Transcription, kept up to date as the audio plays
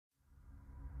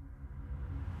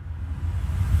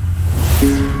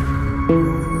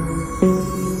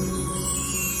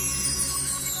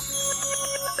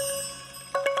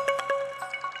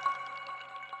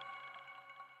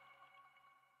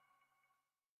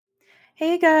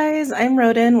Hey guys, I'm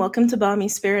Rodin. Welcome to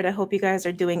BOMISpirit. I hope you guys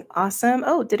are doing awesome.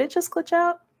 Oh, did it just glitch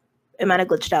out? It might have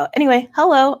glitched out. Anyway,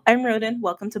 hello, I'm Rodin.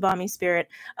 Welcome to BOMISpirit.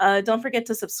 Don't forget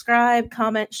to subscribe,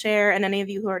 comment, share, and any of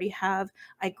you who already have,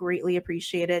 I greatly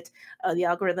appreciate it. The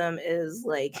algorithm is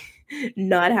like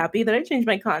not happy that I changed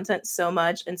my content so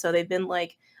much, and so they've been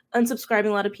like unsubscribing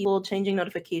a lot of people, changing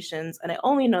notifications, and I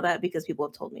only know that because people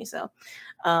have told me so.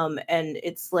 And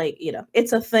it's like,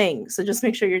 it's a thing. So just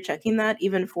make sure you're checking that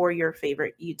even for your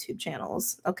favorite YouTube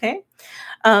channels. Okay.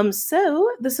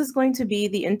 So this is going to be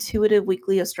the intuitive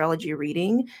weekly astrology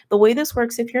reading. The way this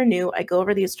works, if you're new, I go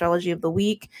over the astrology of the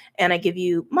week and I give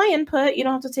you my input. You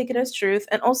don't have to take it as truth.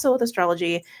 And also with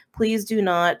astrology, please do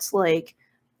not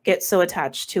get so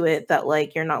attached to it that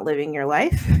you're not living your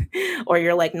life or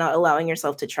you're not allowing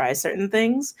yourself to try certain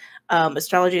things.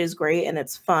 Astrology is great and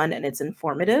it's fun and it's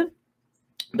informative,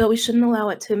 but we shouldn't allow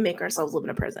it to make ourselves live in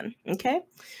a prison. Okay.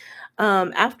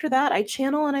 After that, I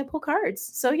channel and I pull cards.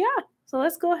 So yeah, so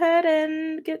let's go ahead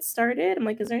and get started. I'm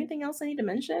like, is there anything else I need to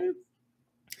mention?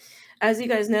 As you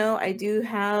guys know, I do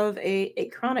have a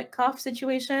chronic cough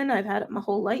situation. I've had it my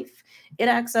whole life. It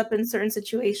acts up in certain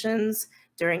situations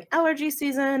during allergy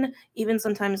season, even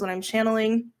sometimes when I'm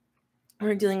channeling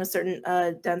or dealing with certain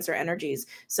denser energies.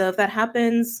 So if that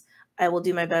happens, I will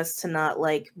do my best to not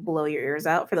blow your ears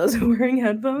out for those who are wearing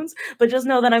headphones, but just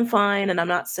know that I'm fine and I'm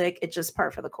not sick. It's just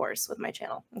par for the course with my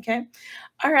channel. Okay.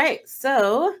 All right.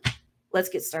 So let's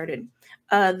get started.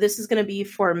 This is going to be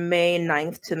for May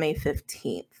 9th to May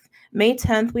 15th. May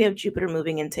 10th, we have Jupiter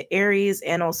moving into Aries,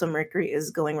 and also Mercury is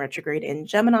going retrograde in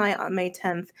Gemini on May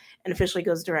 10th and officially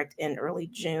goes direct in early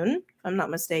June, if I'm not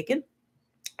mistaken.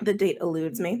 The date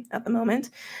eludes me at the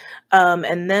moment.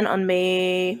 And then on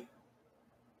May,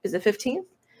 is it 15th?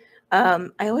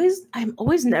 I'm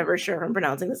always never sure if I'm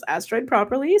pronouncing this asteroid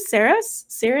properly.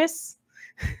 Ceres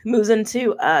moves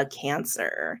into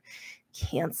Cancer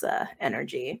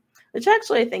energy, which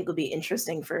actually I think would be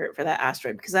interesting for that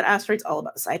asteroid, because that asteroid's all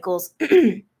about cycles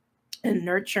and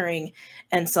nurturing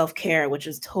and self-care, which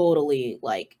is totally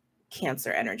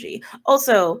Cancer energy.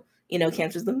 Also,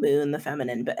 Cancer is the moon, the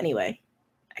feminine, but anyway,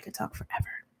 I could talk forever.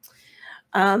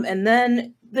 And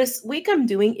then this week I'm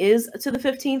doing is to the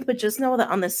 15th, but just know that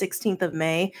on the 16th of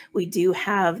May, we do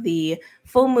have the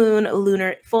full moon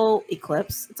full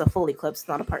eclipse. It's a full eclipse,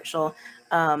 not a partial.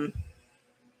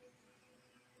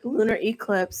 Lunar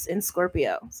eclipse in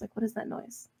Scorpio. It's like, what is that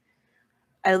noise?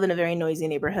 I live in a very noisy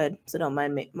neighborhood, so don't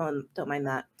mind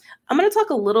that. I'm going to talk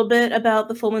a little bit about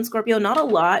the full moon Scorpio, not a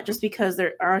lot, just because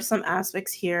there are some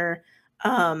aspects here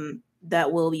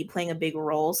that will be playing a big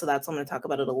role. So that's why I'm going to talk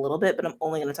about it a little bit, but I'm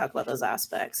only going to talk about those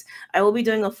aspects. I will be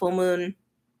doing a full moon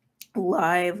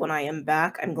live when I am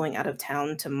back. I'm going out of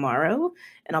town tomorrow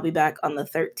and I'll be back on the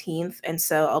 13th. And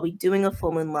so I'll be doing a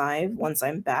full moon live once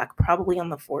I'm back, probably on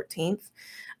the 14th.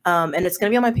 And it's going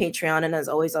to be on my Patreon. And as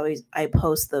always, I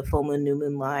post the full moon, new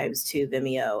moon lives to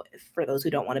Vimeo for those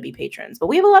who don't want to be patrons. But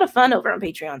we have a lot of fun over on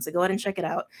Patreon, so go ahead and check it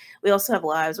out. We also have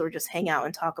lives where we just hang out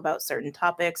and talk about certain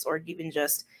topics, or even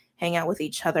just hang out with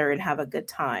each other and have a good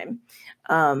time.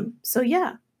 So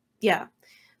yeah.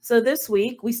 So this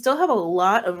week, we still have a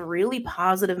lot of really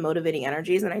positive, motivating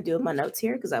energies, and I do have my notes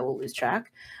here because I will lose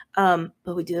track.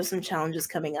 But we do have some challenges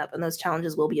coming up, and those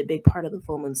challenges will be a big part of the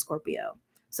full moon Scorpio.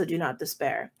 So do not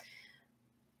despair.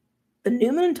 The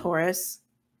new moon Taurus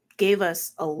gave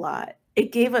us a lot.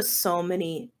 It gave us so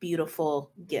many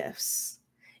beautiful gifts.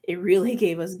 It really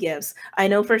gave us gifts. I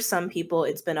know for some people,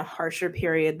 it's been a harsher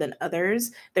period than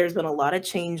others. There's been a lot of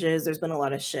changes. There's been a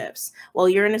lot of shifts. While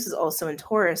Uranus is also in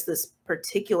Taurus, this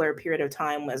particular period of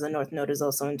time, as the North Node is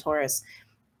also in Taurus,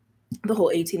 the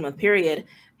whole 18-month period,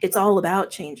 it's all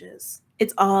about changes.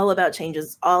 It's all about changes.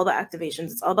 It's all about activations.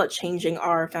 It's all about changing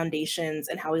our foundations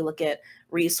and how we look at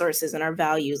resources and our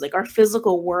values, like our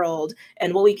physical world,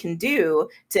 and what we can do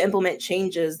to implement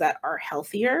changes that are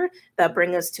healthier, that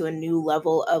bring us to a new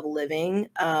level of living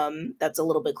that's a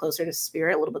little bit closer to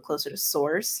spirit, a little bit closer to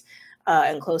source,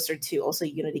 and closer to also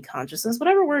unity consciousness,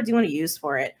 whatever word you want to use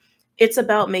for it. It's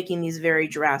about making these very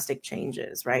drastic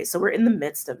changes, right? So we're in the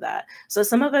midst of that. So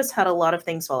some of us had a lot of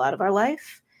things fall out of our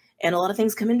life, and a lot of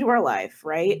things come into our life,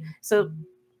 right? So,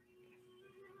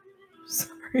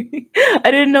 sorry,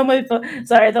 I didn't know my phone.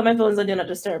 Sorry, I thought my phone was on Do Not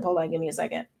Disturb. Hold on, give me a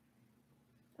second.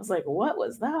 I was like, what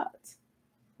was that?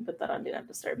 Put that on Do Not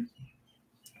Disturb.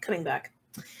 Coming back.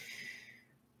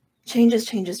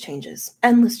 Changes.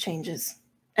 Endless changes.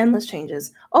 endless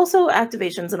changes. Also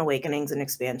activations and awakenings and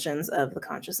expansions of the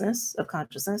consciousness.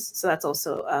 So that's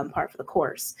also part of the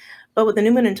course. But with the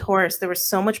new moon in Taurus, there was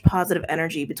so much positive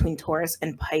energy between Taurus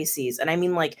and Pisces. And I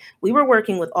mean, like, we were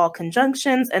working with all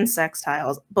conjunctions and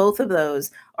sextiles. Both of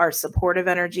those are supportive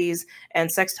energies, and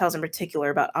sextiles in particular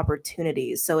about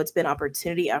opportunities. So it's been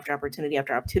opportunity after opportunity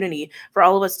after opportunity for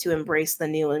all of us to embrace the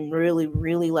new and really,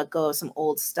 really let go of some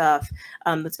old stuff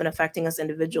that's been affecting us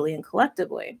individually and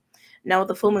collectively. Now with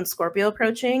the full moon Scorpio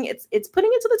approaching, it's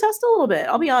putting it to the test a little bit.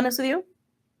 I'll be honest with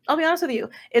you.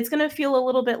 It's going to feel a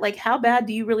little bit like, how bad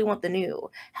do you really want the new?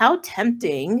 How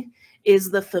tempting is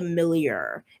the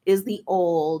familiar? Is the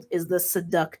old? Is the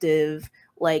seductive?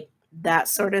 Like that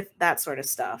sort of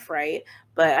stuff, right?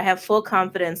 But I have full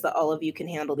confidence that all of you can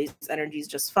handle these energies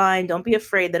just fine. Don't be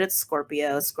afraid that it's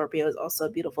Scorpio. Scorpio is also a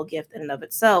beautiful gift in and of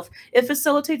itself. It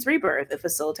facilitates rebirth. It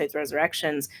facilitates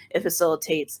resurrections. It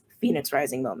facilitates Phoenix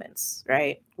rising moments,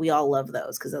 right? We all love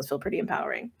those because those feel pretty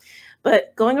empowering.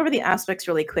 But going over the aspects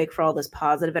really quick for all this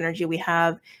positive energy we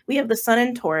have the sun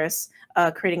in Taurus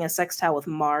creating a sextile with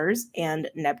Mars and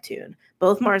Neptune.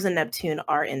 Both Mars and Neptune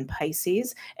are in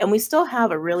Pisces, and we still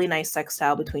have a really nice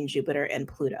sextile between Jupiter and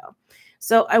Pluto.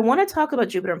 So I want to talk about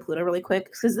Jupiter and Pluto really quick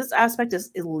because this aspect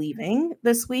is leaving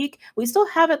this week. We still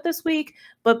have it this week,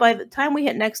 but by the time we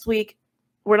hit next week,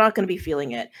 we're not going to be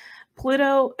feeling it.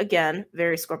 Pluto, again,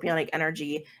 very scorpionic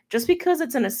energy. Just because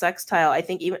it's in a sextile, I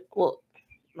think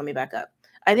let me back up.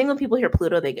 I think when people hear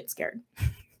Pluto, they get scared.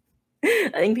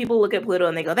 I think people look at Pluto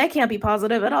and they go, that can't be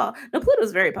positive at all. No, Pluto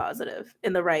is very positive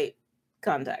in the right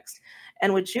context.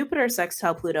 And with Jupiter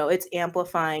sextile Pluto, it's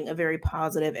amplifying a very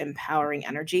positive, empowering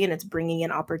energy, and it's bringing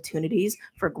in opportunities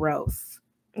for growth.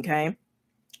 Okay.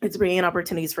 It's bringing in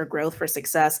opportunities for growth, for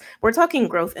success. We're talking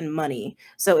growth in money.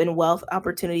 So in wealth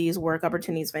opportunities, work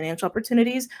opportunities, financial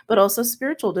opportunities, but also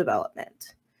spiritual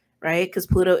development, right? Because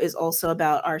Pluto is also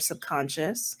about our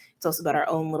subconscious. It's also about our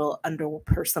own little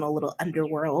personal little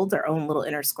underworld, our own little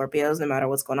inner Scorpios. No matter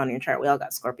what's going on in your chart, we all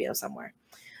got Scorpio somewhere.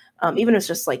 Even if it's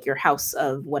just like your house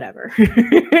of whatever,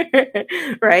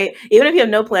 right? Even if you have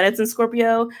no planets in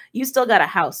Scorpio, you still got a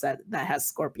house that has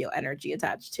Scorpio energy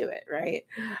attached to it, right?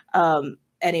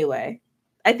 Anyway,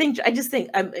 I just think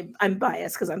I'm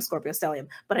biased because I'm Scorpio stellium,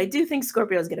 but I do think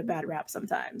Scorpios get a bad rap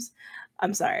sometimes.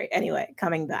 I'm sorry. Anyway,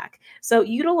 coming back. So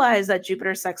utilize that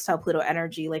Jupiter sextile Pluto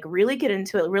energy, like really get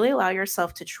into it, really allow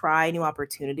yourself to try new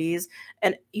opportunities.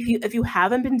 And if you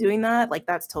haven't been doing that, like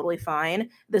that's totally fine.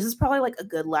 This is probably like a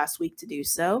good last week to do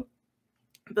so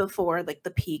before like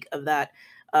the peak of that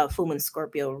full moon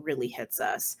Scorpio really hits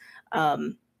us.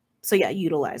 So yeah,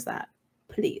 utilize that,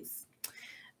 please.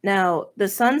 Now, the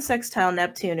sun sextile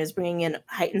Neptune is bringing in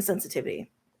heightened sensitivity,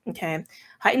 okay?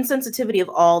 Heightened sensitivity of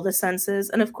all the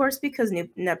senses. And of course, because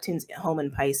Neptune's home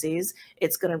in Pisces,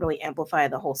 it's going to really amplify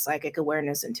the whole psychic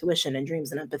awareness, intuition, and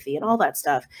dreams and empathy and all that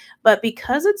stuff. But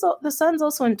because the sun's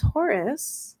also in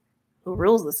Taurus, who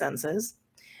rules the senses,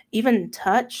 even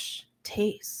touch,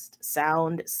 taste,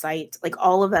 sound, sight, like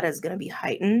all of that is going to be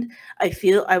heightened.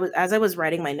 As I was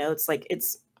writing my notes, like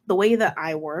it's the way that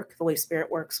I work, the way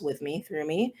spirit works with me, through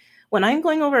me, when I'm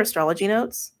going over astrology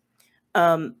notes,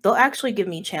 they'll actually give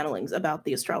me channelings about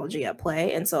the astrology at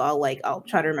play. And so I'll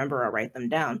try to remember, I'll write them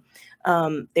down.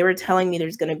 They were telling me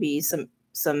there's going to be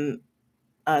some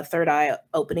third eye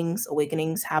openings,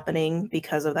 awakenings happening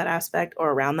because of that aspect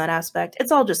or around that aspect.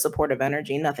 It's all just supportive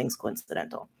energy. Nothing's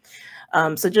coincidental.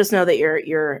 So just know that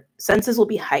your senses will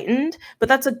be heightened, but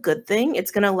that's a good thing.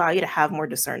 It's going to allow you to have more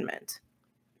discernment.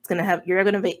 You're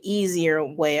going to have an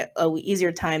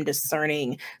easier time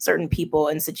discerning certain people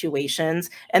and situations.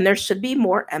 And there should be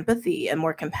more empathy and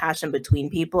more compassion between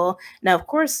people. Now, of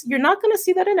course, you're not going to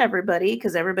see that in everybody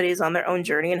because everybody's on their own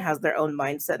journey and has their own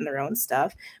mindset and their own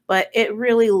stuff. But it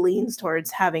really leans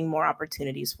towards having more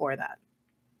opportunities for that.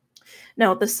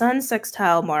 Now, the sun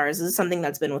sextile Mars is something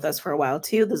that's been with us for a while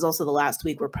too. There's also the last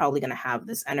week we're probably going to have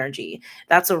this energy.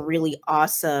 That's a really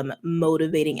awesome,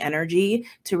 motivating energy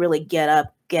to really get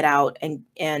up, get out,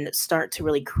 and start to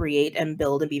really create and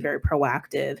build and be very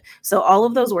proactive. So all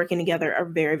of those working together are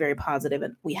very, very positive,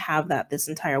 and we have that this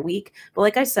entire week. But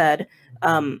like I said,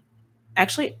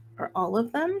 actually, are all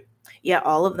of them? Yeah,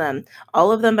 all of them.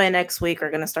 All of them by next week are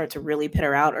going to start to really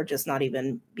peter out or just not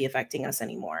even be affecting us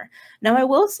anymore. Now, I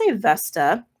will say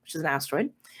Vesta, which is an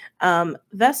asteroid.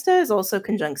 Vesta is also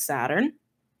conjunct Saturn.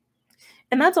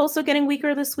 And that's also getting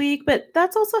weaker this week, but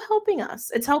that's also helping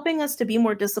us. It's helping us to be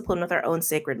more disciplined with our own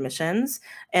sacred missions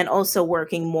and also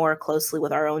working more closely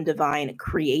with our own divine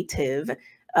creative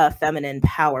feminine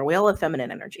power. We all have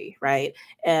feminine energy, right?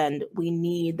 And we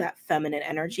need that feminine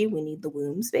energy. We need the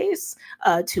womb space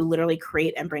to literally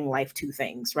create and bring life to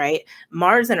things, right?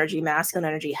 Mars energy, masculine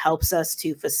energy, helps us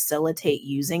to facilitate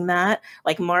using that.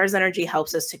 Like Mars energy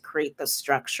helps us to create the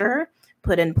structure,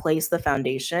 put in place the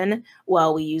foundation,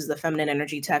 while we use the feminine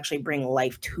energy to actually bring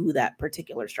life to that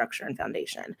particular structure and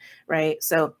foundation, right?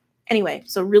 So anyway,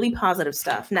 so really positive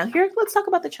stuff. Now here, let's talk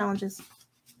about the challenges.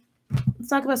 Let's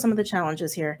talk about some of the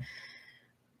challenges here.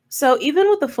 So even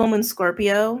with the full moon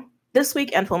Scorpio, this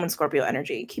week and full moon Scorpio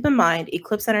energy, keep in mind,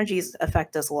 eclipse energies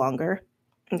affect us longer.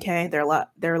 Okay, they're a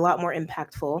lot more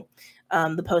impactful.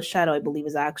 The post shadow, I believe,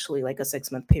 is actually like a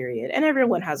 6-month period, and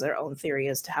everyone has their own theory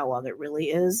as to how long it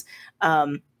really is.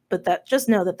 But that, just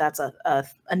know that that's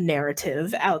a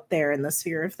narrative out there in the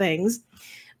sphere of things.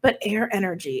 But air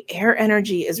energy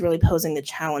is really posing the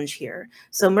challenge here.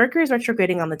 So Mercury is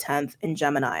retrograding on the 10th in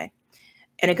Gemini,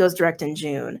 and it goes direct in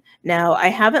June. Now, I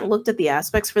haven't looked at the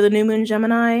aspects for the new moon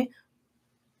Gemini,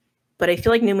 but I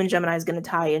feel like new moon Gemini is going to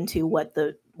tie into what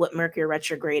Mercury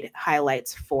retrograde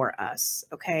highlights for us.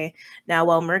 Okay. Now,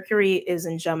 while Mercury is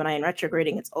in Gemini and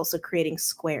retrograding, it's also creating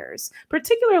squares,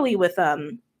 particularly with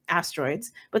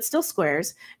asteroids, but still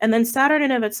squares. And then Saturn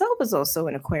in of itself is also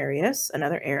in Aquarius,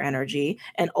 another air energy,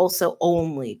 and also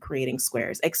only creating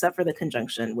squares, except for the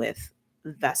conjunction with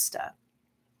Vesta.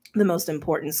 The most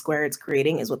important square it's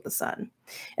creating is with the sun.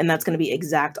 And that's going to be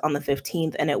exact on the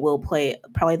 15th. And it will play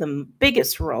probably the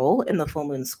biggest role in the full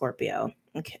moon Scorpio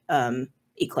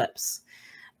eclipse.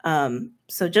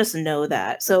 So just know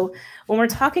that. So when we're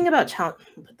talking about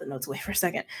put the notes away for a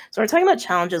second. So we're talking about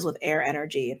challenges with air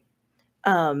energy.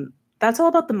 That's all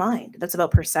about the mind. That's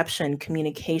about perception,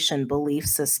 communication, belief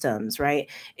systems, right?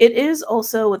 It is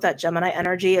also with that Gemini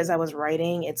energy. As I was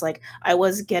writing, it's like I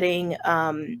was getting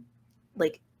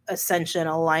like ascension,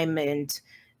 alignment,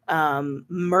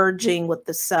 merging with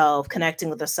the self, connecting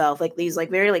with the self, like these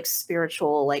like very like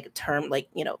spiritual like term, like,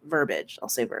 you know, verbiage. I'll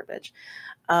say verbiage.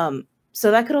 So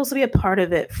that could also be a part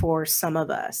of it for some of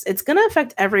us. It's going to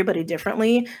affect everybody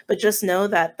differently, but just know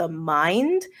that the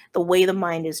mind, the way the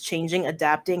mind is changing,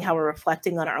 adapting, how we're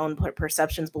reflecting on our own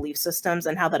perceptions, belief systems,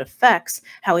 and how that affects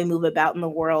how we move about in the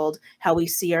world, how we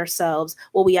see ourselves,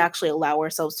 what we actually allow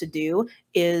ourselves to do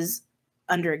is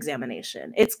under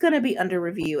examination. It's going to be under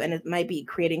review, and it might be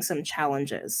creating some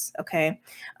challenges. Okay.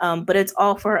 But it's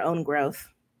all for our own growth.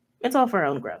 It's all for our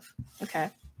own growth. Okay.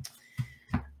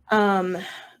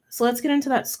 So let's get into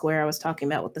that square I was talking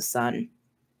about with the sun.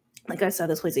 Like I said,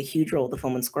 this plays a huge role with the full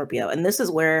moon Scorpio, and this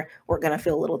is where we're going to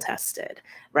feel a little tested,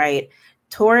 right?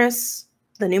 Taurus,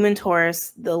 the new moon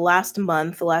Taurus, the last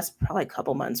probably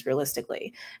couple months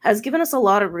realistically, has given us a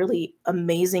lot of really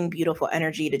amazing, beautiful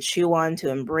energy to chew on, to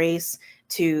embrace,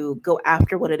 to go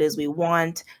after what it is we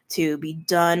want, to be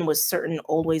done with certain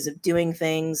old ways of doing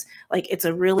things. Like it's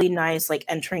a really nice, like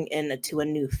entering into a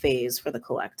new phase for the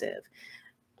collective.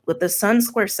 With the sun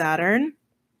square Saturn,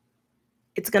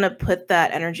 it's going to put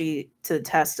that energy to the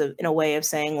test in a way of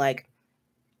saying, like,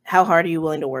 how hard are you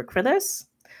willing to work for this?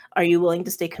 Are you willing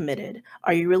to stay committed?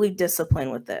 Are you really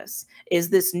disciplined with this?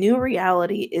 Is this new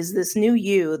reality? Is this new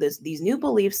you? These new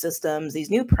belief systems,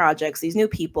 these new projects, these new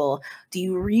people? Do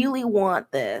you really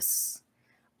want this?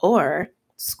 Or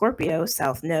Scorpio,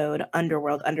 South Node,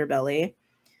 underworld, underbelly,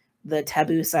 the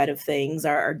taboo side of things,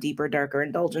 our deeper, darker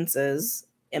indulgences,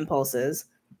 impulses.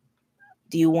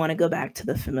 Do you want to go back to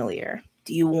the familiar?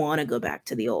 Do you want to go back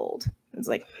to the old? It's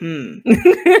like,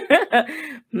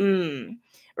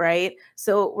 right?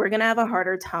 So we're going to have a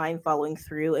harder time following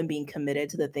through and being committed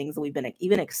to the things that we've been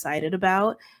even excited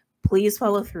about. Please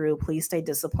follow through. Please stay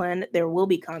disciplined. There will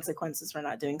be consequences for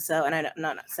not doing so. And I'm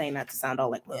not saying that to sound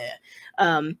all like,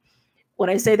 bleh. When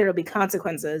I say there will be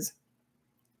consequences,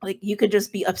 like you could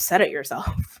just be upset at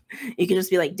yourself. You could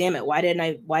just be like, damn it, why didn't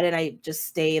I just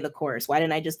stay the course? Why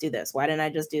didn't I just do this? Why didn't I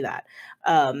just do that?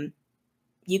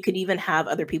 You could even have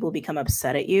other people become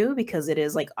upset at you because it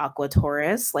is like Aqua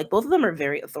Taurus. Like both of them are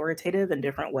very authoritative in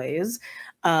different ways.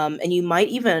 And you might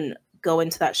even go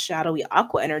into that shadowy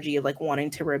Aqua energy of like wanting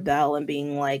to rebel and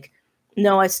being like,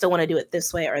 no, I still want to do it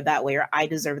this way or that way, or I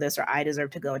deserve this, or I deserve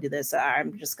to go and do this.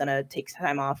 I'm just going to take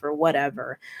time off or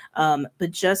whatever.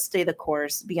 But just stay the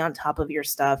course, be on top of your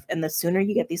stuff. And the sooner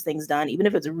you get these things done, even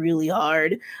if it's really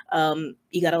hard,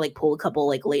 you got to like pull a couple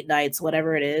like late nights,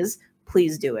 whatever it is,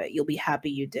 please do it. You'll be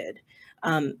happy you did.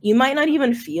 You might not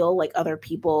even feel like other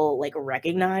people like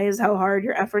recognize how hard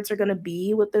your efforts are going to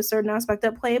be with this certain aspect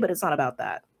at play, but it's not about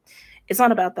that. It's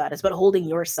not about that. It's about holding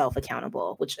yourself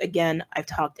accountable, which again, I've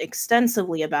talked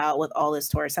extensively about with all this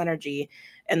Taurus energy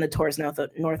and the Taurus North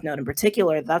Node in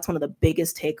particular. That's one of the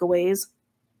biggest takeaways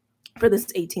for this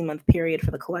 18-month period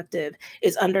for the collective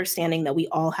is understanding that we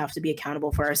all have to be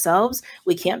accountable for ourselves.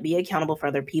 We can't be accountable for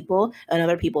other people, and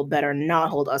other people better not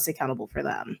hold us accountable for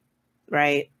them,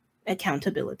 right?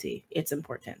 Accountability, it's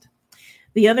important.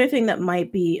 The other thing that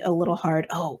might be a little hard,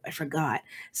 oh, I forgot.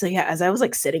 So yeah, as I was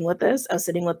like sitting with this, I was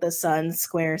sitting with the Sun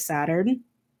square Saturn.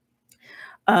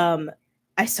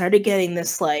 I started getting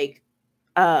this like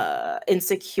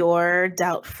insecure,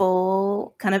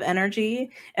 doubtful kind of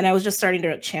energy. And I was just starting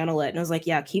to channel it. And I was like,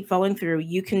 yeah, keep following through.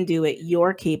 You can do it.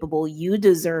 You're capable. You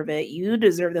deserve it. You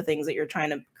deserve the things that you're trying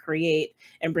to create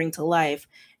and bring to life.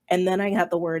 And then I got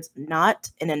the words, not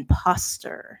an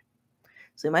imposter.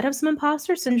 So we might have some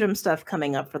imposter syndrome stuff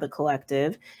coming up for the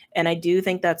collective. And I do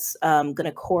think that's going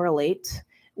to correlate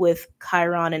with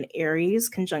Chiron and Aries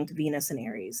conjunct Venus and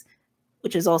Aries,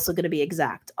 which is also going to be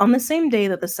exact on the same day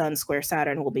that the Sun square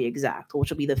Saturn will be exact,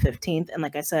 which will be the 15th. And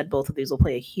like I said, both of these will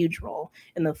play a huge role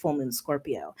in the full moon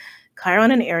Scorpio. Chiron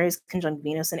and Aries conjunct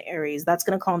Venus and Aries, that's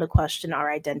going to call into question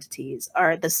our identities,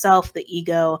 the self, the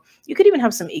ego. You could even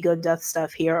have some ego death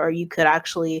stuff here, or you could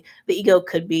actually, the ego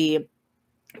could be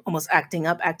almost acting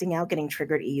up, acting out, getting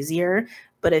triggered easier.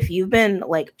 But if you've been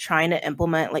like trying to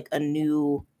implement like a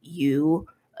new you,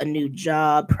 a new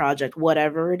job, project,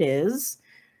 whatever it is,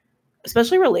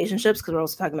 especially relationships, because we're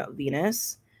also talking about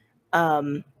Venus,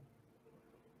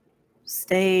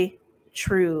 stay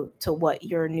true to what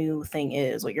your new thing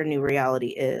is, what your new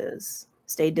reality is.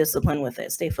 Stay disciplined with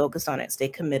it. Stay focused on it. Stay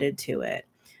committed to it.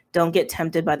 Don't get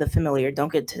tempted by the familiar.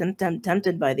 Don't get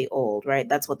tempted by the old, right?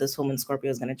 That's what this woman Scorpio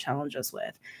is going to challenge us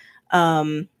with.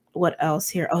 What else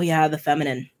here? Oh, yeah, the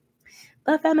feminine.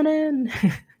 The feminine.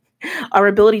 Our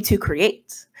ability to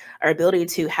create, our ability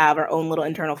to have our own little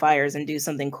internal fires and do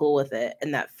something cool with it,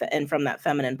 and from that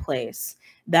feminine place,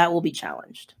 that will be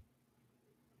challenged.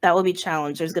 That will be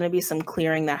challenged. There's going to be some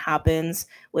clearing that happens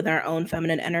with our own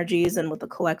feminine energies and with the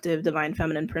collective divine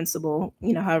feminine principle,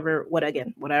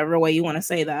 whatever way you want to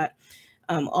say that.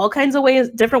 All kinds of ways,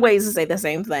 different ways to say the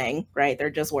same thing, right? They're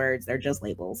just words. They're just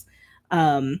labels.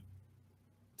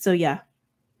 So yeah,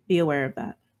 be aware of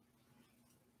that.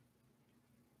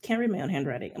 Can't read my own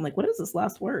handwriting. I'm like, what is this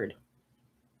last word?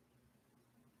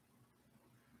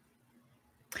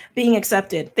 Being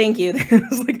accepted. Thank you.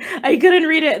 Like, I couldn't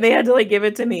read it. They had to like give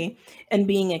it to me. And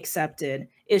being accepted.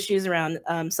 Issues around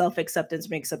self-acceptance,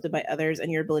 being accepted by others,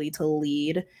 and your ability to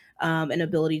lead, and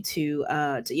ability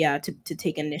to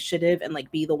take initiative and like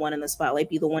be the one in the spotlight,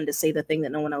 be the one to say the thing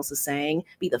that no one else is saying,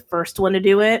 be the first one to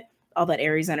do it. All that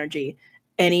Aries energy.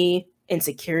 Any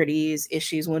insecurities,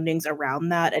 issues, woundings around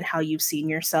that, and how you've seen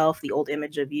yourself, the old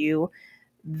image of you,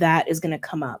 that is going to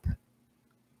come up.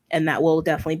 And that will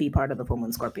definitely be part of the full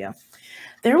moon Scorpio.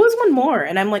 There was one more,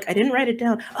 and I'm like, I didn't write it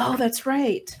down. Oh, that's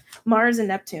right. Mars and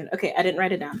Neptune. Okay, I didn't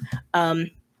write it down.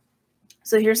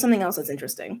 So here's something else that's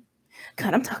interesting.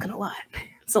 God, I'm talking a lot.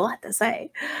 It's a lot to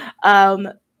say.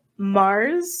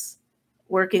 Mars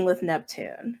working with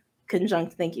Neptune.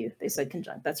 Conjunct, thank you. They said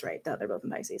conjunct. That's right. They're both in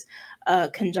Pisces.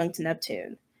 Conjunct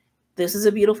Neptune. This is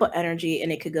a beautiful energy,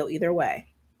 and it could go either way,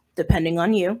 depending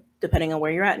on you, depending on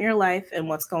where you're at in your life and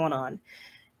what's going on.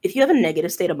 If you have a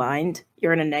negative state of mind,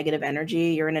 you're in a negative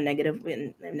energy, you're in a negative,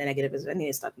 I need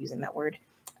to stop using that word.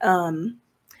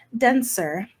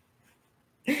 Denser.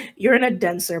 You're in a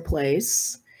denser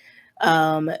place.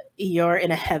 You're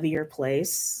in a heavier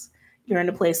place. You're in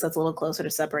a place that's a little closer to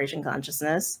separation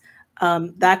consciousness.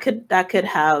 That could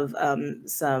have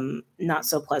some not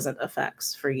so pleasant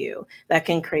effects for you. That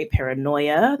can create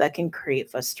paranoia. That can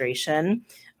create frustration,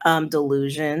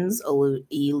 delusions,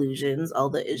 illusions, all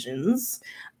the isms.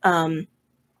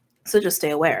 So just stay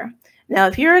aware. Now,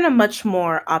 if you're in a much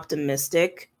more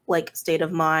optimistic like state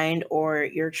of mind, or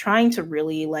you're trying to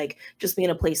really like just be in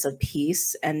a place of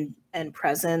peace and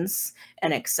presence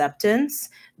and acceptance,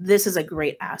 this is a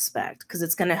great aspect because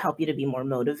it's going to help you to be more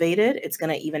motivated. It's going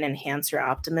to even enhance your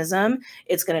optimism.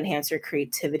 It's going to enhance your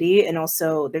creativity. And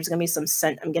also there's going to be some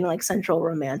I'm getting like central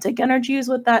romantic energies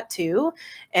with that too.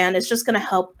 And it's just going to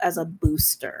help as a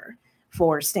booster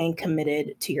for staying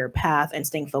committed to your path and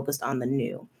staying focused on the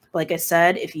new. Like I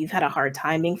said, if you've had a hard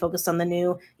time being focused on the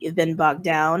new, you've been bogged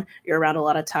down, you're around a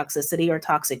lot of toxicity or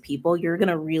toxic people, you're going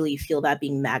to really feel that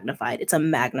being magnified. It's a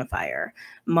magnifier.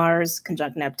 Mars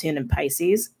conjunct Neptune and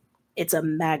Pisces, it's a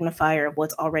magnifier of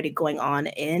what's already going on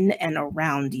in and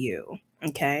around you.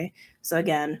 Okay. So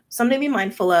again, something to be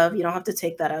mindful of. You don't have to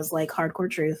take that as like hardcore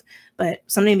truth, but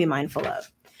something to be mindful of.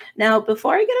 Now,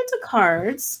 before I get into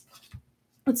cards,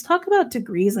 let's talk about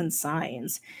degrees and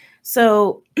signs.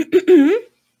 So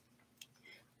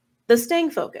the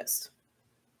staying focused.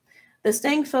 The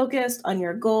staying focused on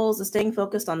your goals, the staying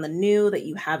focused on the new that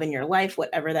you have in your life,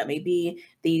 whatever that may be,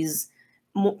 these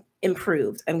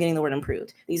improved, I'm getting the word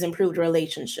improved, these improved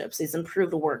relationships, these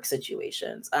improved work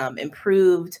situations,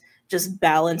 improved just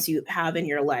balance you have in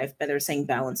your life. But they're saying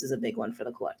balance is a big one for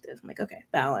the collective. I'm like, okay,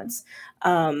 balance.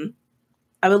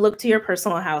 I would look to your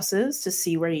personal houses to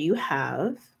see where you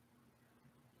have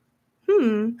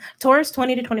Taurus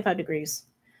 20 to 25 degrees.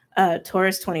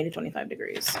 Taurus 20 to 25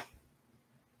 degrees.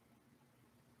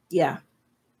 Yeah.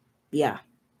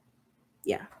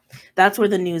 That's where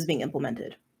the new is being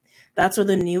implemented. That's where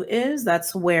the new is.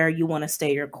 That's where you want to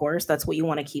stay your course. That's what you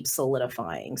want to keep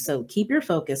solidifying. So keep your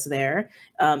focus there.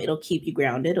 It'll keep you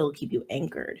grounded. It'll keep you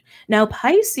anchored. Now,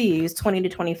 Pisces 20 to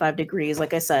 25 degrees,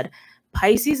 like I said,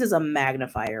 Pisces is a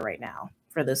magnifier right now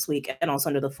for this week and also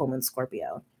under the full moon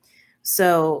Scorpio.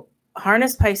 So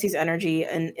harness Pisces energy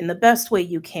in the best way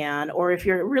you can. Or if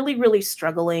you're really, really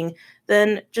struggling,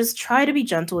 then just try to be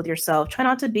gentle with yourself. Try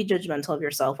not to be judgmental of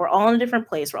yourself. We're all in a different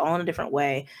place. We're all in a different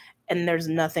way. And there's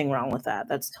nothing wrong with that.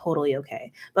 That's totally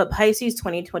okay. But Pisces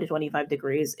 20 to 25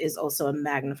 degrees is also a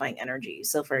magnifying energy.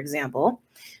 So for example,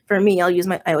 for me, I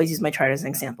always use my chart as an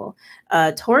example.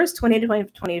 Taurus 20 to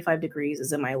 25 degrees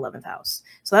is in my 11th house.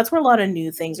 So that's where a lot of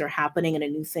new things are happening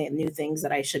and new things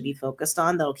that I should be focused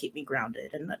on that'll keep me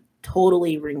grounded. And that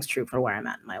totally rings true for where I'm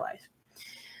at in my life.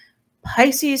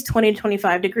 Pisces 20 to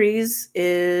 25 degrees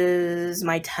is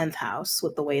my 10th house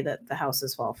with the way that the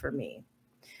houses fall for me.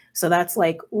 So that's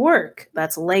like work,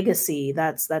 that's legacy,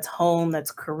 that's home,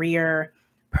 that's career,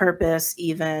 purpose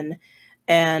even.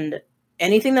 And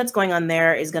anything that's going on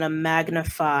there is going to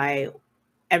magnify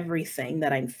everything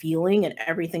that I'm feeling and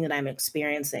everything that I'm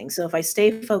experiencing. So if I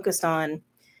stay focused on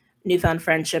newfound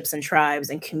friendships and tribes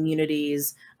and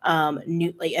communities,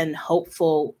 and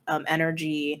hopeful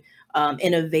energy,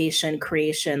 innovation,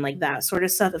 creation, like that sort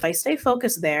of stuff, if I stay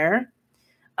focused there,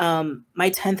 my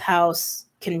 10th house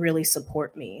can really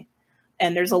support me.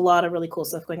 And there's a lot of really cool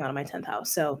stuff going on in my 10th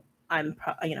house. So I'm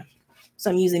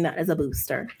using that as a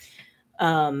booster.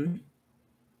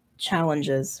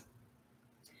 Challenges.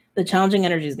 The challenging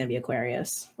energy is going to be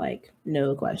Aquarius, like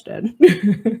no question.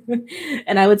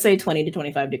 And I would say 20 to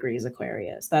 25 degrees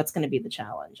Aquarius. That's going to be the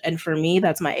challenge. And for me,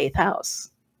 that's my 8th house.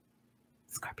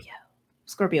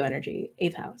 Scorpio energy,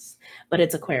 8th house, but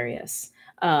it's Aquarius.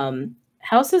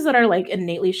 Houses that are like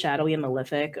innately shadowy and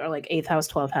malefic are like 8th house,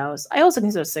 12th house. I also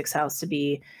consider 6th house to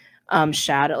be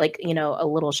shadow, like, a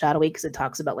little shadowy because it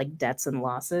talks about like debts and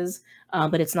losses,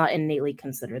 but it's not innately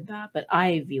considered that. But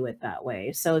I view it that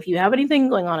way. So if you have anything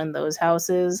going on in those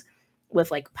houses with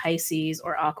like Pisces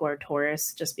or Aqua or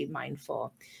Taurus, just be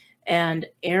mindful. And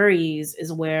Aries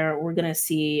is where we're going to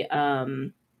see,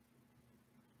 I'm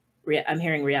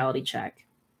hearing reality check.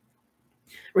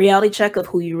 Reality check of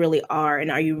who you really are. And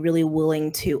are you really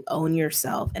willing to own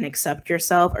yourself and accept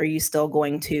yourself? Are you still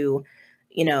going to,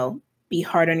 be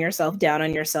hard on yourself, down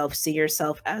on yourself, see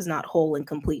yourself as not whole and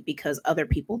complete because other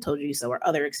people told you so or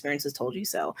other experiences told you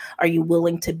so? Are you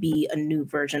willing to be a new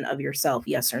version of yourself?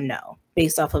 Yes or no,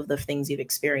 based off of the things you've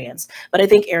experienced. But I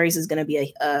think Aries is going to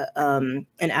be an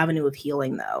avenue of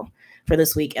healing though for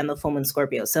this week and the full moon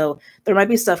Scorpio. So there might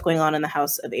be stuff going on in the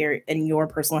house of Aries, in your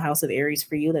personal house of Aries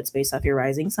for you that's based off your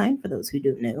rising sign for those who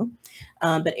don't know.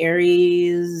 But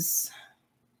Aries,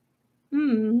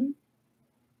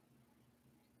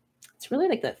 it's really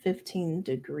like that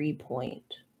 15-degree point.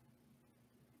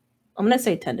 I'm going to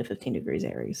say 10 to 15 degrees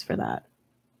Aries for that.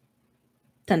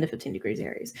 10 to 15 degrees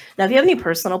Aries. Now, if you have any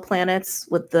personal planets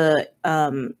with the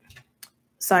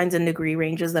signs and degree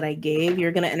ranges that I gave,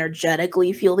 you're going to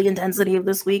energetically feel the intensity of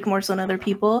this week more so than other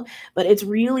people. But it's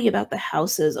really about the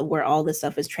houses of where all this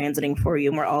stuff is transiting for you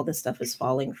and where all this stuff is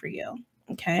falling for you.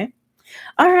 Okay.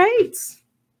 All right.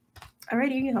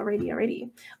 Alrighty.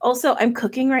 Also, I'm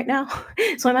cooking right now,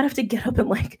 so I might have to get up and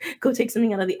like go take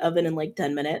something out of the oven in like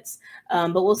 10 minutes.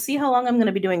 But we'll see how long I'm going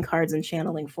to be doing cards and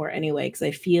channeling for anyway, because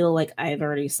I feel like I've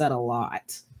already said a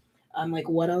lot. I'm like,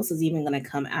 what else is even going to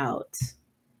come out?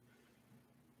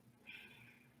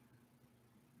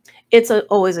 It's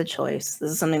always a choice. This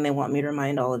is something they want me to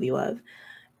remind all of you of.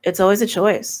 It's always a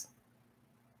choice.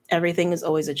 Everything is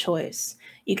always a choice.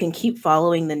 You can keep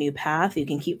following the new path. You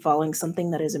can keep following something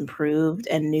that is improved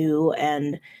and new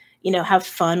and, have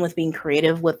fun with being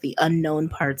creative with the unknown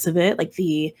parts of it, like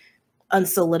the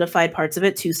unsolidified parts of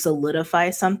it to solidify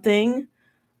something.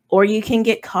 Or you can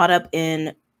get caught up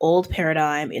in old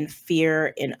paradigm, in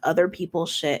fear, in other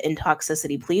people's shit, in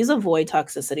toxicity. Please avoid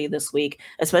toxicity this week,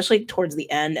 especially towards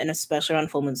the end and especially on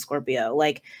full moon Scorpio.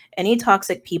 Like any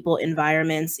toxic people,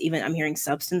 environments, even I'm hearing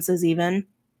substances even.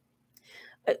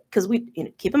 Because we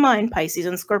keep in mind Pisces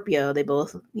and Scorpio, they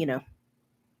both,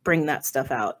 bring that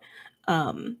stuff out.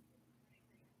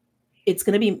 It's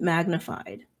going to be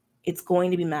magnified. It's going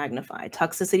to be magnified.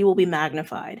 Toxicity will be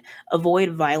magnified.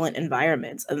 Avoid violent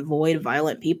environments. Avoid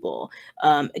violent people.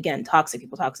 Again, toxic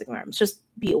people, toxic environments. Just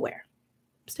be aware.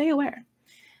 Stay aware.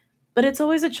 But it's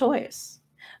always a choice.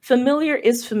 Familiar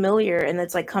is familiar, and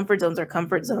it's like comfort zones are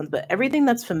comfort zones, but everything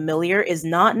that's familiar is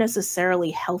not necessarily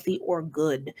healthy or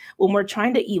good. When we're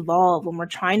trying to evolve, when we're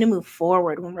trying to move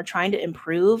forward, when we're trying to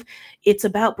improve, it's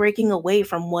about breaking away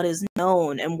from what is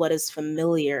known and what is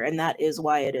familiar, and that is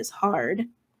why it is hard.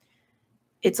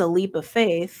 It's a leap of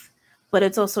faith, but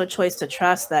it's also a choice to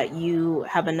trust that you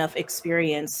have enough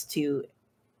experience to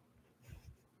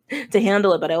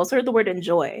handle it. But I also heard the word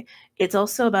enjoy. It's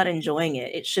also about enjoying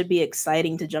it. It should be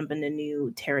exciting to jump into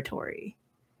new territory.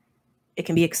 It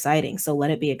can be exciting, so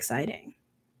let it be exciting.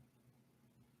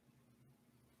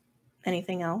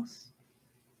 Anything else?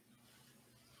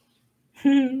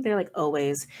 They're like,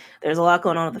 always. There's a lot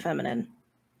going on with the feminine.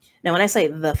 Now, when I say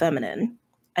the feminine,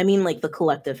 I mean like the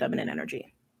collective feminine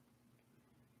energy.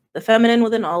 The feminine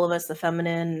within all of us, the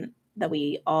feminine that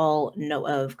we all know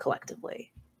of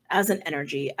collectively as an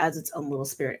energy, as its own little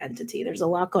spirit entity. There's a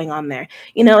lot going on there,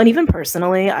 you know, and even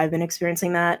personally, I've been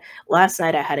experiencing that. Last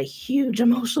night, I had a huge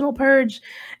emotional purge,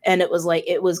 and it was like,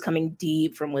 it was coming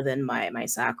deep from within my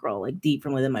sacral, like deep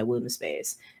from within my womb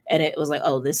space. And it was like,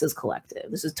 oh, this is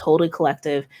collective. This is totally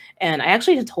collective. And I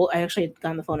actually had got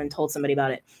on the phone and told somebody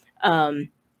about it.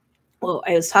 Well,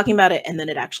 I was talking about it, and then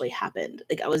it actually happened.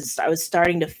 Like I was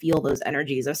starting to feel those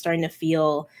energies. I was starting to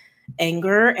feel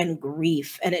anger and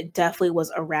grief, and it definitely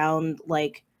was around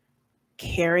like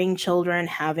carrying children,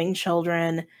 having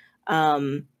children,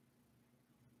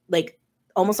 like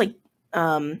almost like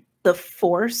the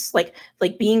force, like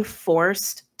being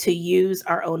forced to use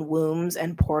our own wombs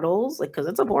and portals, like because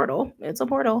it's a portal,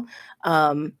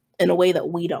 in a way that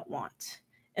we don't want,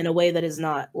 in a way that is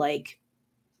not like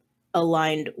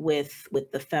aligned with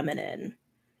the feminine.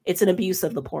 It's an abuse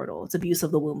of the portal. It's abuse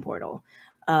of the womb portal.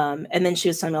 And then she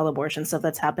was telling me all the abortion stuff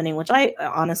that's happening, which I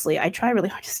honestly, I try really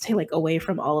hard to stay like away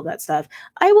from all of that stuff.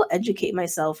 I will educate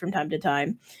myself from time to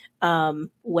time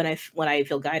when I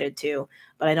feel guided to,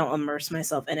 but I don't immerse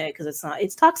myself in it because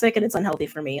it's toxic and it's unhealthy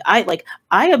for me. I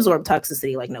absorb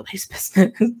toxicity like nobody's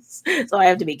business. So I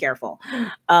have to be careful.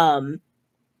 But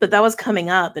that was coming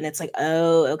up, and it's like,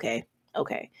 oh, okay.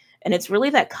 And it's really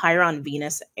that Chiron,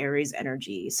 Venus, Aries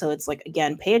energy. So it's like,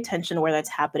 again, pay attention to where that's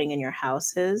happening in your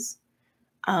houses.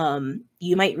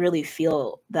 You might really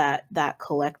feel that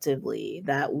collectively,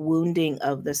 that wounding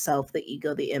of the self, the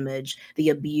ego, the image, the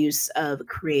abuse of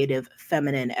creative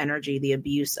feminine energy, the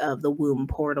abuse of the womb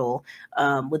portal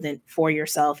for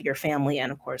yourself, your family,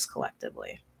 and of course,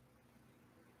 collectively.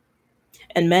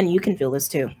 And men, you can feel this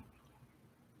too.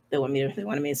 They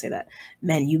wanted me to say that.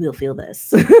 Men, you will feel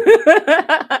this.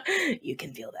 You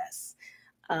can feel this.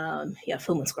 Yeah,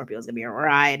 Full Moon Scorpio is going to be a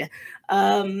ride.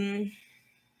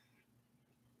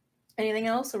 Anything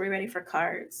else? Are we ready for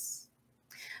cards?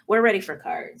 We're ready for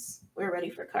cards.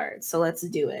 So let's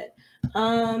do it.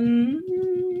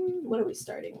 What are we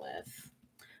starting with?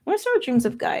 I'm going to start with Dreams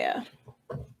of Gaia.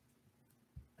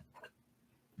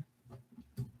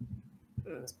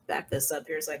 Let's back this up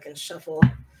here so I can shuffle.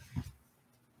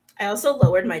 I also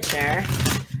lowered my chair,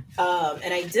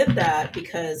 and I did that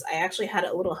because I actually had it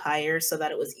a little higher so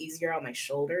that it was easier on my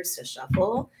shoulders to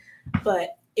shuffle,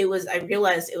 but I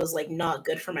realized it was like not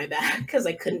good for my back because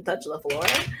I couldn't touch the floor.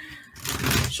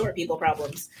 Short people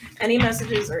problems. Any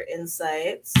messages or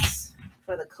insights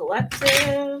for the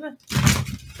collective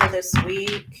for this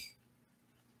week?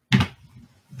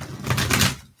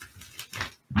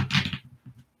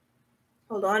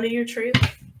 Hold on to your truth.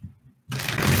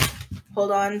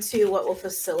 Hold on to what will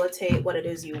facilitate what it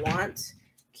is you want.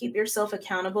 Keep yourself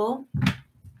accountable.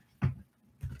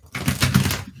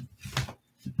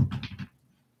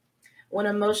 When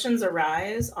emotions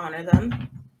arise, honor them.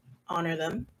 Honor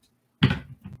them.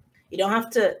 You don't have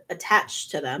to attach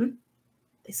to them.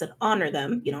 They said honor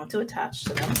them. You don't have to attach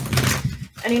to them.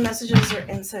 Any messages or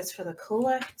insights for the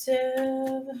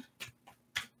collective?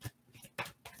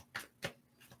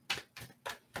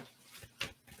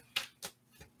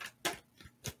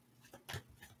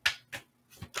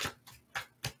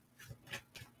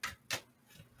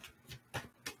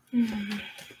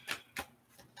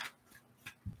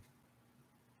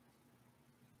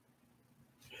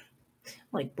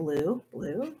 Like blue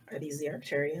are these the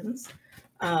Arcturians?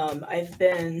 I've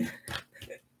been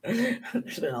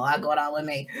there's been a lot going on with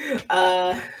me.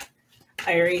 I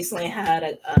recently had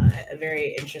a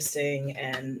very interesting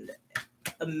and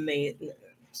amazing,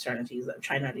 try not to use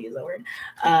that word,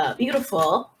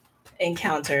 beautiful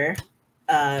encounter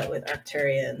with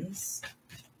Arcturians.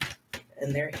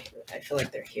 And I feel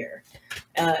like they're here.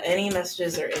 Any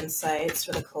messages or insights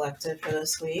for the collective for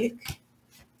this week?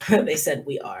 They said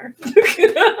we are.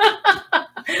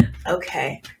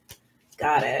 Okay.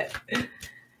 Got it.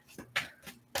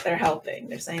 They're helping.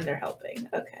 They're saying they're helping.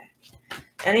 Okay.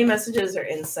 Any messages or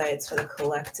insights for the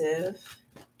collective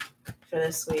for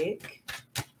this week?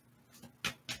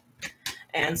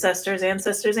 Ancestors.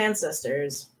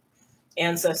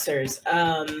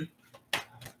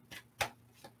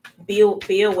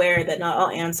 Be aware that not all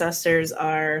ancestors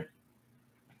are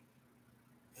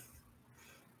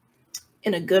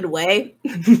in a good way.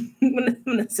 I'm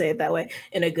gonna say it that way,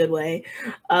 in a good way.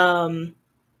 Some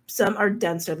are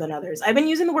denser than others. I've been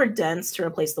using the word dense to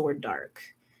replace the word dark,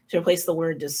 to replace the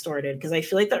word distorted, because I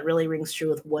feel like that really rings true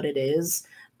with what it is.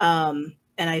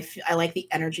 And I like the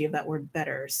energy of that word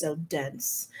better. So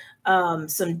dense.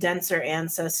 Some denser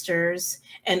ancestors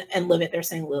and they're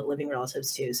saying living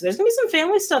relatives too. So there's gonna be some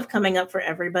family stuff coming up for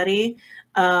everybody.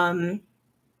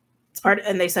 It's part,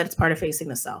 and they said it's part of facing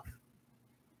the self.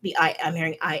 I'm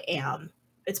hearing I am.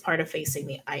 It's part of facing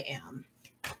the I am.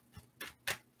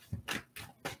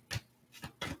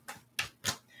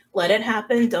 Let it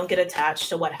happen. Don't get attached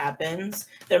to what happens.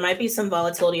 There might be some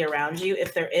volatility around you.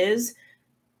 If there is,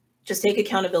 just take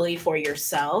accountability for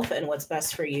yourself and what's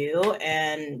best for you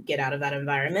and get out of that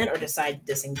environment, or decide to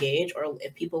disengage. Or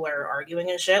if people are arguing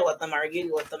and shit, let them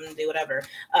argue, let them do whatever.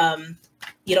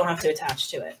 You don't have to attach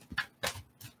to it.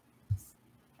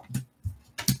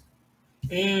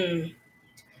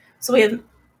 So we have,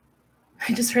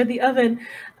 I just heard the oven.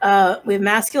 We have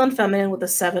masculine, feminine with the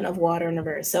 7 of water in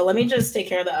reverse. So let me just take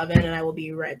care of the oven and I will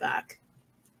be right back.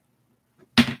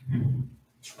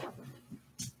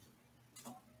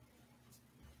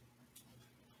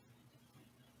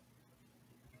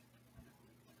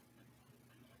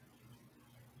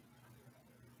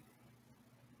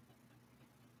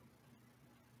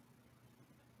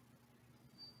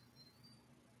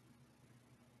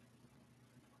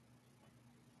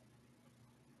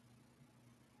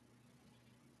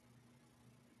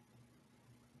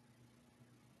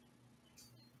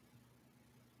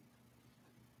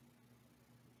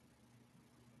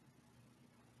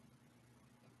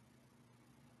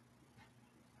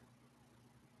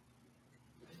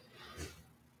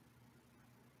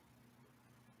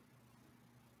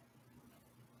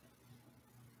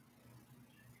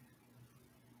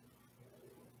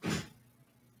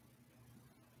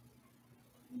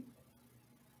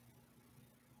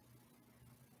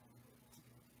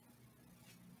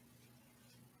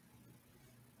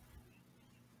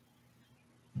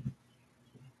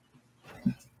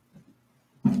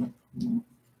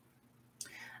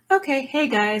 Okay, hey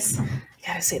guys. I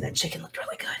gotta say that chicken looked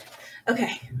really good.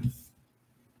 Okay.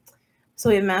 So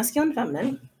we have masculine,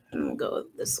 feminine. I'm gonna go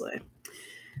this way.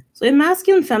 So we have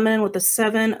masculine, feminine with the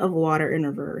 7 of water in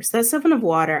reverse. That 7 of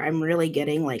water, I'm really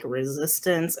getting like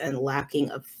resistance and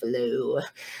lacking of flow,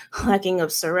 lacking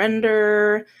of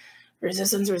surrender,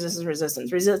 resistance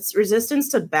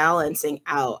to balancing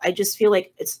out. I just feel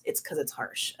like it's because it's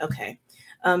harsh. Okay.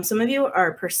 Some of you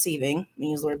are perceiving. Let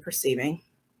me use the word perceiving.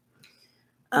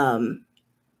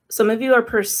 Some of you are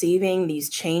perceiving these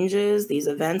changes, these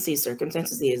events, these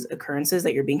circumstances, these occurrences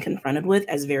that you're being confronted with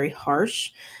as very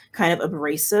harsh, kind of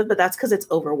abrasive, but that's because it's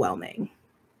overwhelming.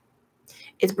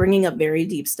 It's bringing up very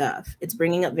deep stuff. It's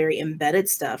bringing up very embedded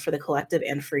stuff for the collective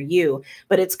and for you,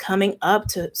 but it's coming up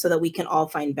so that we can all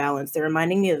find balance. They're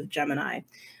reminding me of Gemini,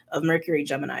 of Mercury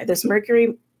Gemini. This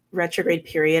Mercury retrograde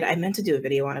period, I meant to do a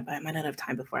video on it, but I might not have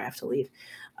time before I have to leave.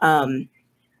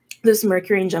 This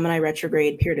Mercury and Gemini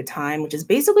retrograde period of time, which is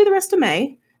basically the rest of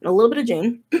May and a little bit of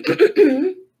June,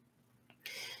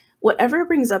 whatever it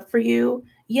brings up for you,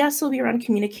 yes, it'll be around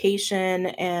communication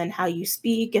and how you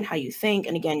speak and how you think.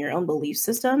 And again, your own belief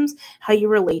systems, how you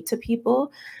relate to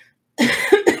people. But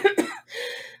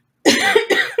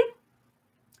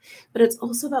it's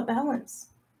also about balance.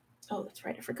 Oh, that's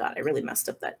right. I forgot. I really messed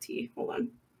up that tea. Hold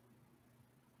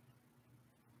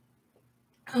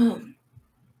on.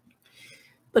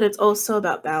 But it's also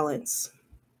about balance.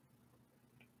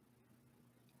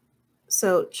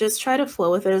 So just try to flow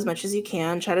with it as much as you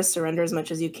can. Try to surrender as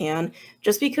much as you can.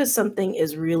 Just because something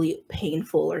is really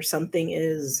painful or something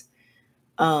is,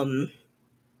 it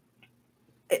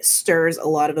stirs a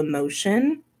lot of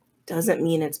emotion, doesn't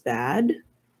mean it's bad.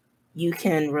 You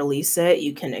can release it,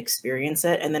 you can experience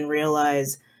it, and then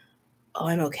realize, oh,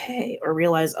 I'm okay. Or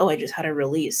realize, oh, I just had a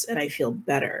release and I feel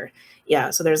better. Yeah,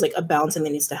 so there's like a balancing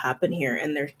that needs to happen here.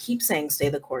 And they keep saying, stay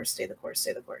the course, stay the course,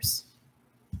 stay the course.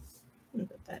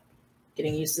 Look at that.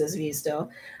 Getting used to this V still.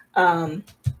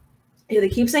 Yeah, they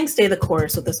keep saying stay the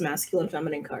course with this masculine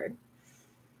feminine card.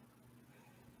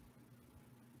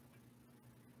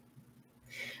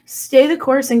 Stay the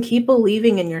course and keep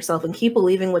believing in yourself and keep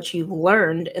believing what you've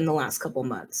learned in the last couple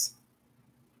months.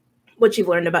 What you've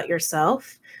learned about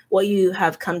yourself, what you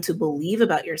have come to believe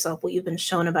about yourself, what you've been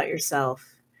shown about yourself,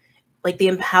 like the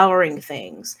empowering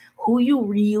things, who you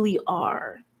really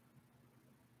are.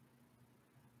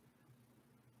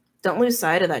 Don't lose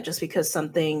sight of that just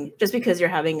because you're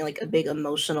having like a big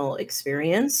emotional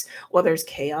experience, or there's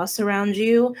chaos around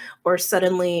you, or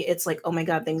suddenly it's like, oh my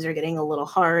God, things are getting a little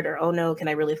hard, or oh no, can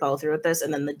I really follow through with this?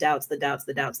 And then the doubts,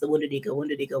 the wounded ego,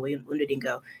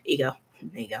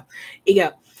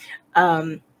 ego.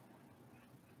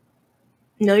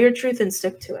 Know your truth and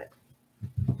stick to it.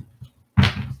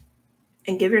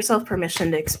 And give yourself permission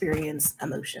to experience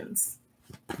emotions.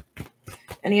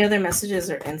 Any other messages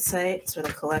or insights for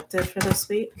the collective for this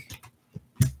week?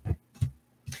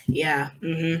 Yeah.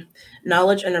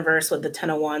 Knowledge in reverse with the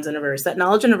 10 of Wands in reverse. That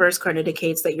knowledge in reverse card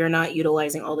indicates that you're not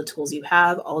utilizing all the tools you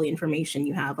have, all the information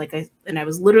you have. I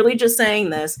was literally just saying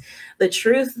this, the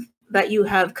truth that you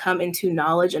have come into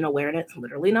knowledge and awareness,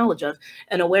 literally knowledge of,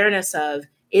 and awareness of,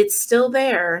 it's still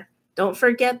there. Don't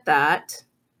forget that.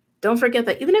 Don't forget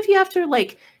that. Even if you have to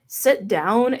like sit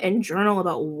down and journal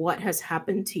about what has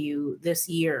happened to you this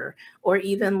year, or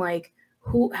even like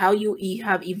how you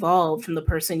have evolved from the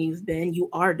person you've been, you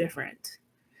are different.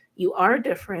 You are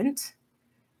different.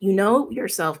 You know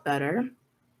yourself better.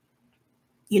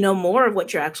 You know more of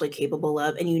what you're actually capable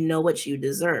of, and you know what you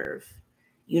deserve.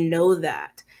 You know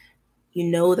that. You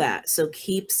know that. So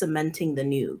keep cementing the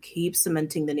new. Keep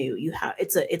cementing the new.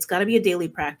 It's got to be a daily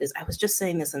practice. I was just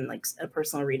saying this in like a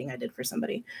personal reading I did for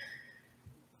somebody.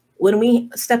 When we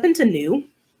step into new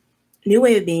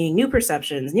way of being, new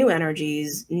perceptions, new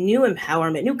energies, new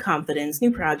empowerment, new confidence, new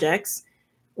projects,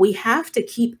 we have to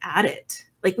keep at it.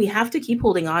 Like we have to keep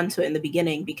holding on to it in the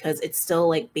beginning because it's still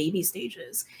like baby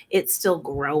stages. It's still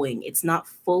growing. It's not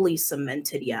fully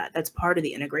cemented yet. That's part of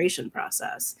the integration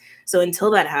process. So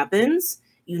until that happens,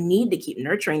 you need to keep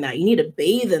nurturing that. You need to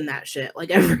bathe in that shit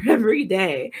like every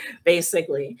day,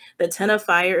 basically. The 10 of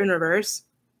Fire in reverse,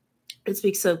 it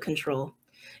speaks of control.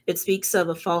 It speaks of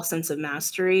a false sense of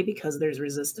mastery because there's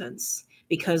resistance,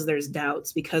 because there's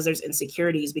doubts, because there's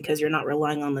insecurities, because you're not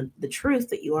relying on the truth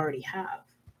that you already have.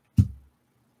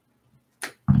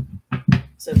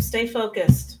 So stay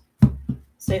focused.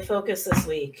 Stay focused this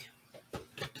week.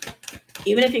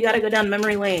 Even if you got to go down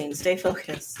memory lane, stay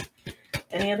focused.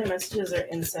 Any other messages or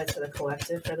insights for the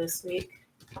collective for this week?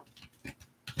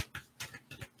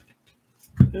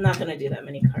 I'm not going to do that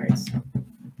many cards.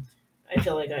 I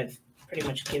feel like I've pretty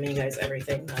much given you guys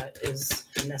everything that is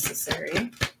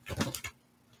necessary.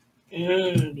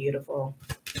 Beautiful.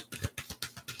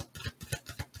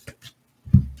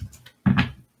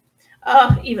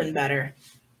 Oh, even better.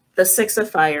 The 6 of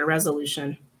Fire,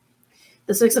 resolution.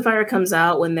 The 6 of Fire comes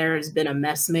out when there's been a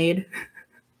mess made,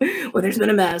 when there's been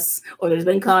a mess, or there's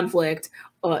been conflict,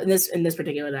 in this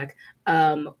particular deck,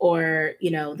 or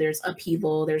there's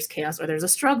upheaval, there's chaos, or there's a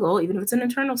struggle, even if it's an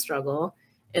internal struggle.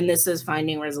 And this is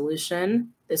finding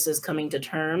resolution. This is coming to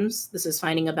terms. This is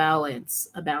finding a balance.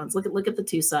 Look at the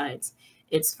two sides.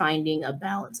 It's finding a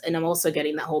balance. And I'm also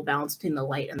getting that whole balance between the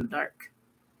light and the dark.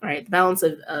 All right, the balance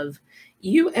of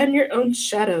you and your own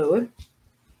shadow.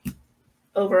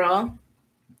 Overall,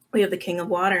 we have the King of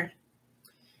Water.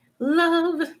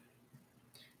 Love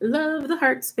the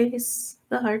heart space,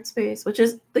 which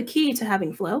is the key to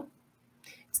having flow.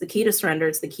 It's the key to surrender.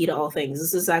 It's the key to all things.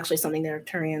 This is actually something the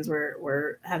Arcturians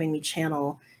were having me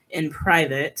channel in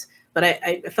private, but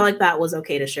I felt like that was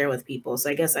okay to share with people. So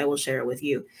I guess I will share it with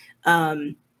you.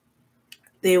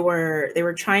 They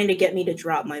were trying to get me to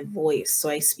drop my voice so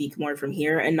I speak more from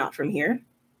here and not from here,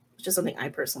 which is something I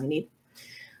personally need.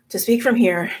 To speak from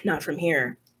here, not from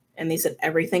here. And they said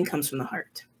everything comes from the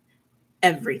heart.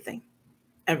 Everything.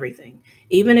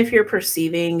 Even if you're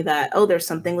perceiving that, oh, there's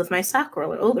something with my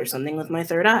sacral, or oh, there's something with my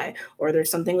third eye, or there's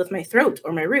something with my throat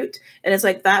or my root. And it's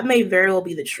like, that may very well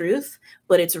be the truth,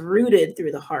 but it's rooted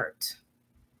through the heart.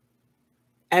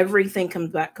 Everything comes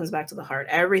back to the heart.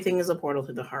 Everything is a portal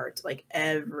to the heart. Like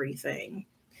everything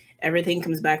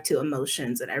comes back to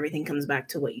emotions, and everything comes back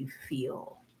to what you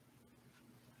feel.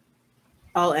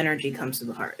 All energy comes to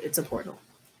the heart. It's a portal.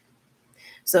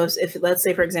 So if let's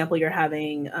say, for example, you're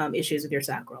having issues with your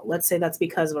sacral, let's say that's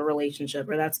because of a relationship,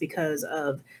 or that's because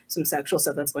of some sexual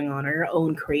stuff that's going on, or your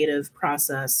own creative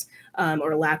process,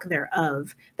 or lack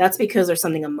thereof, that's because there's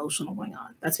something emotional going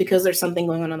on. That's because there's something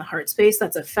going on in the heart space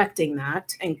that's affecting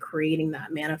that and creating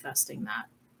that, manifesting that.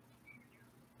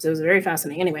 So it was very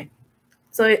fascinating. Anyway,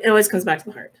 so it always comes back to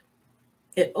the heart.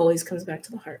 It always comes back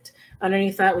to the heart.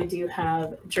 Underneath that, we do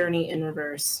have journey in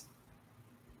reverse.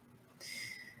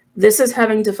 This is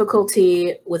having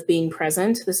difficulty with being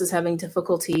present. This is having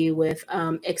difficulty with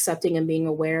accepting and being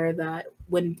aware that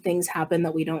when things happen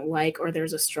that we don't like, or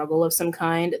there's a struggle of some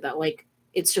kind, that like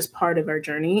it's just part of our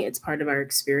journey, it's part of our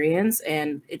experience,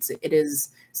 and it is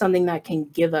something that can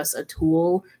give us a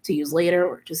tool to use later,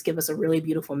 or just give us a really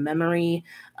beautiful memory.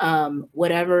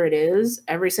 Whatever it is,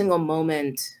 every single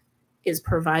moment is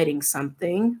providing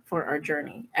something for our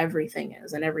journey. Everything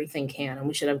is, and everything can, and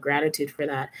we should have gratitude for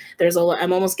that.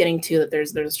 I'm almost getting to that.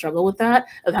 There's a struggle with that,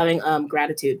 of having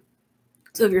gratitude.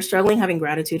 So if you're struggling having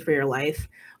gratitude for your life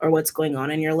or what's going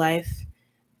on in your life,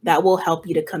 that will help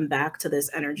you to come back to this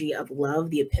energy of love,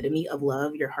 the epitome of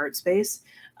love, your heart space.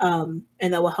 And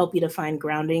that will help you to find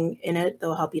grounding in it. That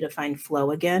will help you to find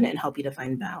flow again and help you to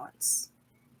find balance.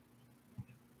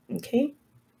 Okay.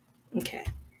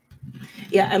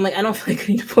 Yeah, I'm like, I don't feel like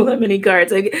I need to pull that many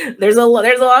cards. Like, there's a lot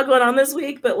going on this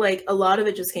week, but like a lot of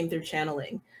it just came through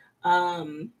channeling.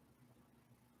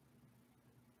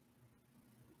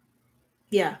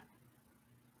 Yeah.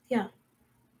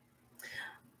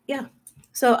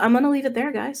 So I'm gonna leave it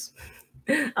there, guys.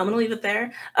 I'm gonna leave it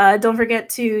there. Don't forget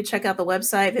to check out the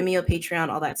website, Vimeo, Patreon,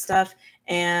 all that stuff.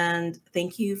 And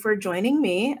thank you for joining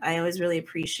me. I always really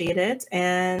appreciate it.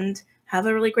 And have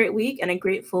a really great week and a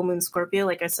great full moon Scorpio.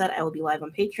 Like I said, I will be live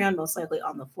on Patreon, most likely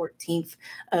on the 14th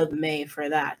of May for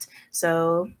that.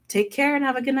 So take care and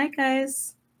have a good night,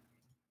 guys.